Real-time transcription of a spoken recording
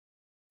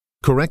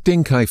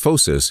Correcting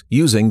kyphosis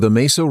using the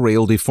MESA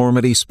rail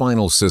deformity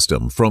spinal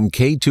system from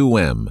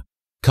K2M,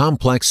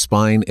 Complex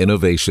Spine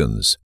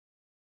Innovations.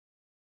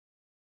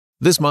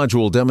 This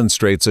module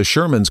demonstrates a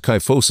Sherman's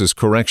kyphosis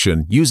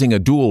correction using a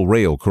dual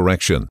rail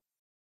correction.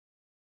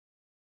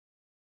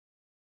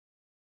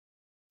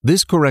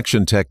 This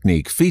correction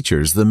technique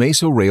features the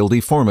MESA rail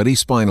deformity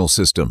spinal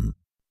system.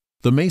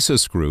 The MESA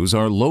screws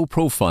are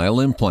low-profile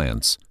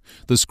implants.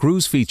 The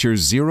screws feature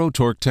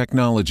zero-torque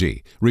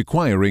technology,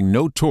 requiring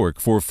no torque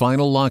for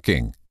final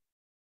locking.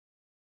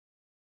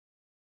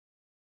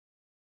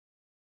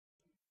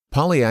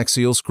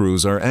 Polyaxial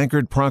screws are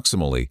anchored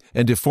proximally,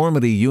 and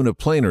deformity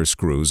uniplanar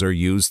screws are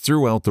used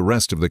throughout the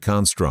rest of the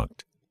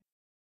construct.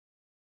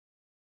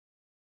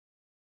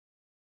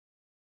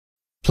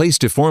 Place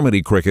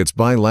deformity crickets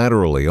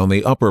bilaterally on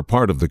the upper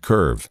part of the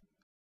curve.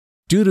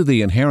 Due to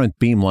the inherent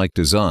beam-like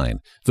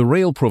design, the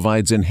rail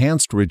provides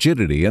enhanced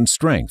rigidity and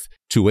strength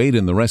to aid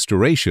in the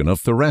restoration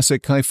of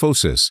thoracic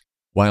kyphosis,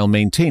 while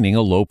maintaining a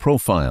low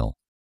profile.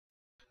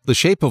 The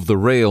shape of the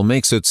rail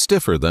makes it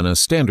stiffer than a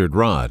standard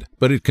rod,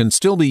 but it can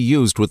still be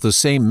used with the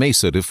same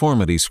MESA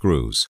deformity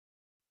screws.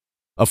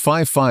 A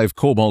 5.5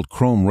 cobalt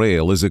chrome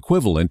rail is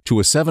equivalent to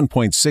a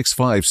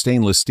 7.65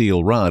 stainless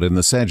steel rod in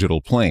the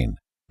sagittal plane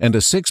and a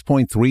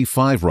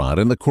 6.35 rod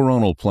in the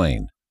coronal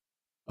plane.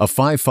 A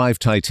 5.5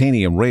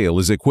 titanium rail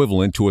is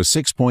equivalent to a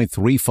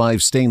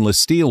 6.35 stainless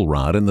steel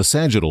rod in the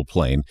sagittal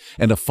plane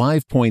and a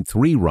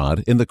 5.3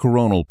 rod in the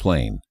coronal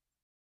plane.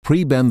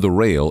 Prebend the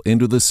rail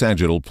into the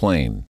sagittal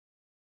plane.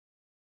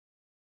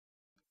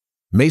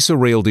 MESA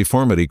rail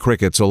deformity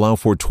crickets allow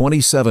for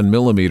 27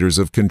 millimeters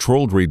of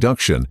controlled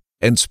reduction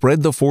and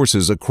spread the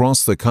forces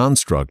across the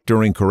construct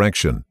during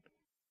correction.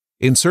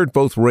 Insert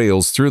both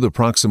rails through the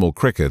proximal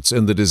crickets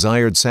in the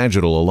desired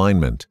sagittal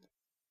alignment.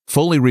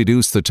 Fully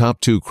reduce the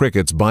top two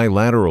crickets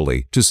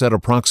bilaterally to set a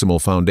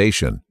proximal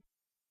foundation.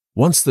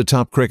 Once the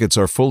top crickets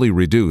are fully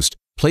reduced,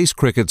 place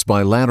crickets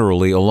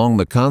bilaterally along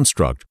the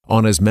construct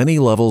on as many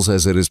levels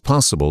as it is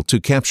possible to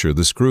capture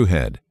the screw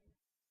head.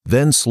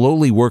 Then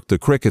slowly work the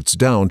crickets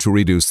down to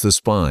reduce the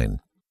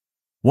spine.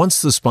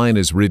 Once the spine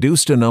is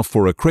reduced enough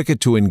for a cricket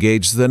to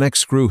engage the next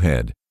screw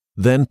head,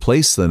 then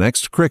place the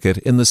next cricket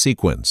in the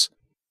sequence.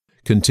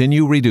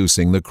 Continue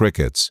reducing the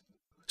crickets.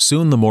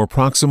 Soon the more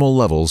proximal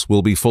levels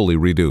will be fully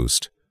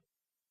reduced.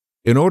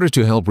 In order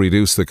to help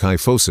reduce the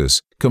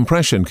kyphosis,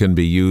 compression can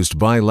be used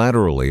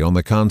bilaterally on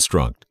the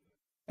construct.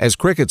 As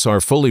crickets are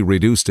fully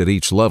reduced at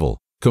each level,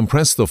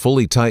 compress the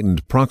fully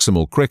tightened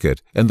proximal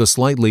cricket and the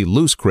slightly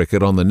loose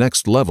cricket on the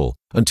next level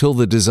until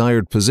the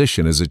desired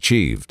position is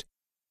achieved.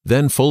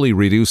 Then fully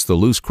reduce the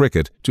loose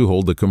cricket to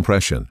hold the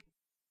compression.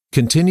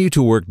 Continue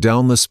to work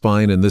down the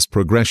spine in this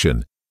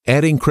progression,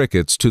 adding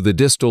crickets to the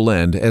distal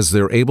end as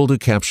they're able to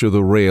capture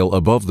the rail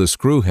above the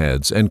screw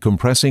heads and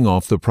compressing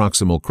off the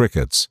proximal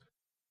crickets.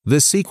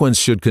 This sequence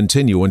should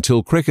continue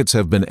until crickets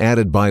have been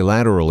added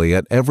bilaterally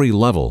at every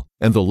level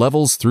and the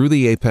levels through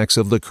the apex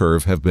of the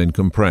curve have been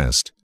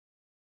compressed.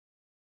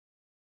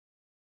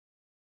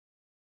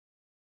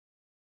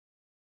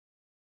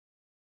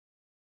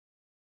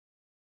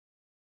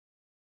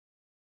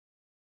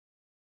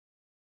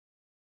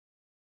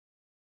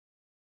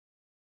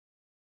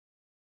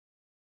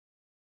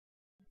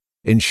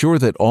 Ensure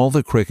that all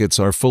the crickets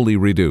are fully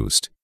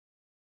reduced.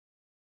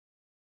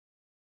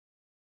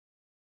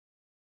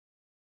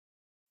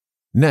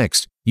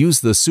 Next, use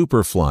the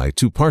superfly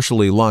to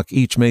partially lock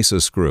each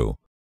MESA screw.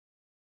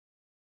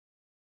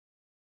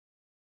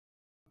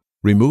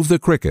 Remove the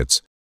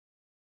crickets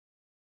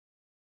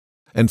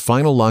and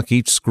final lock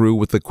each screw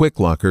with the quick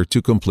locker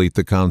to complete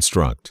the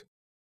construct.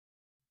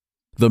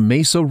 The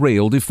MESA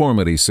rail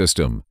deformity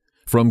system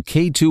from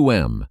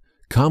K2M,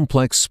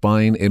 Complex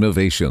Spine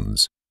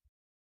Innovations.